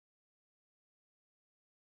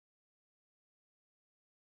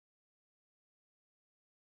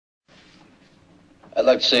I'd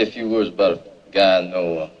like to say a few words about a guy I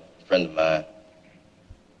know, a friend of mine.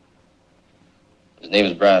 His name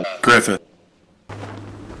is Brian Griffith.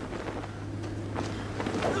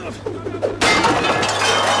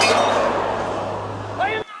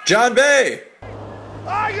 John Bay!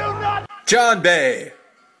 Are you not? John Bay!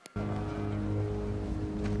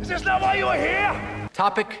 Is this not why you are here?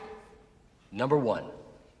 Topic number 1.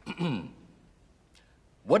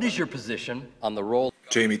 What is your position on the role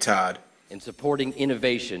Jamie Todd. in supporting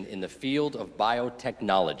innovation in the field of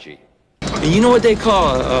biotechnology? You know what they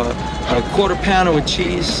call a quarter pounder with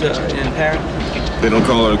cheese in Paris? They don't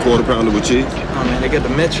call it a quarter pounder with cheese? Oh man, they got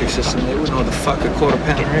the metric system. They wouldn't know what the fuck a quarter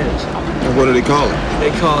pounder is. And what do they call it?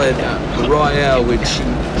 They call it Royale with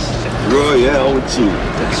cheese. Royale with cheese.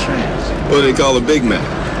 That's right. What do they call a Big Mac?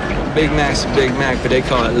 Big Mac's a Big Mac, but they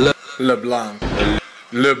call it LeBlanc.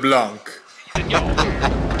 LeBlanc.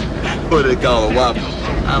 What do they call a Whopper?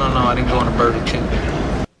 I don't know. I didn't go on a Burger King.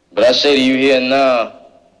 But I say to you here now,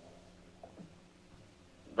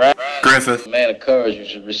 Brian Griffith. Man of courage, you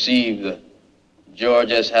should receive the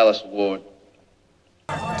George S. Hallis Award.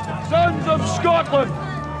 Sons of Scotland!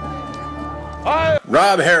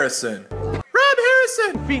 Rob Harrison. Rob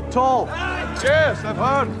Harrison! Feet tall. Yes, I've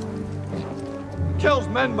heard. Kills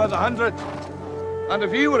men by the hundred. And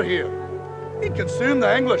if he were here, he'd consume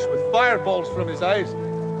the English with fireballs from his eyes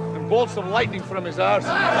and bolts of lightning from his arse.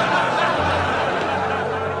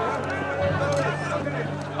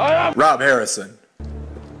 Rob Harrison.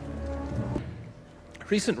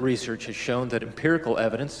 Recent research has shown that empirical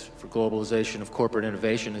evidence for globalization of corporate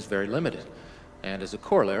innovation is very limited. And as a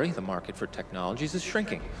corollary, the market for technologies is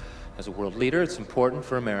shrinking. As a world leader, it's important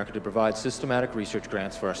for America to provide systematic research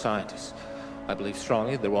grants for our scientists. I believe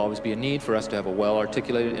strongly there will always be a need for us to have a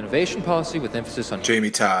well-articulated innovation policy with emphasis on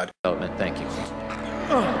Jamie Todd. development. Thank you.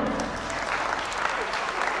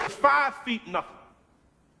 5 feet nothing,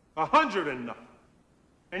 100 and nothing,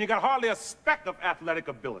 and you got hardly a speck of athletic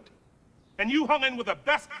ability. And you hung in with the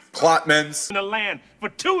best Klotmans. in the land for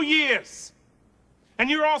 2 years. And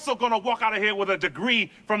you're also gonna walk out of here with a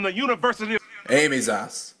degree from the University of... Amy's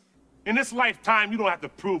ass. In this lifetime, you don't have to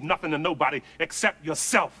prove nothing to nobody except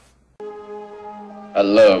yourself. I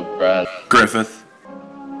love Brian, Griffith.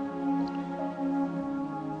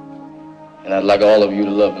 and I'd like all of you to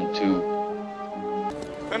love him too.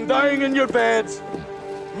 And dying in your beds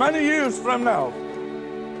many years from now,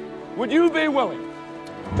 would you be willing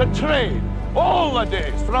to trade all the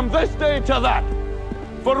days from this day to that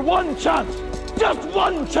for one chance, just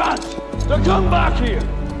one chance, to come back here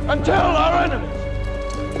and tell our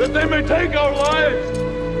enemies that they may take our lives,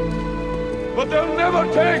 but they'll never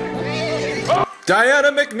take...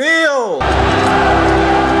 Diana McNeil!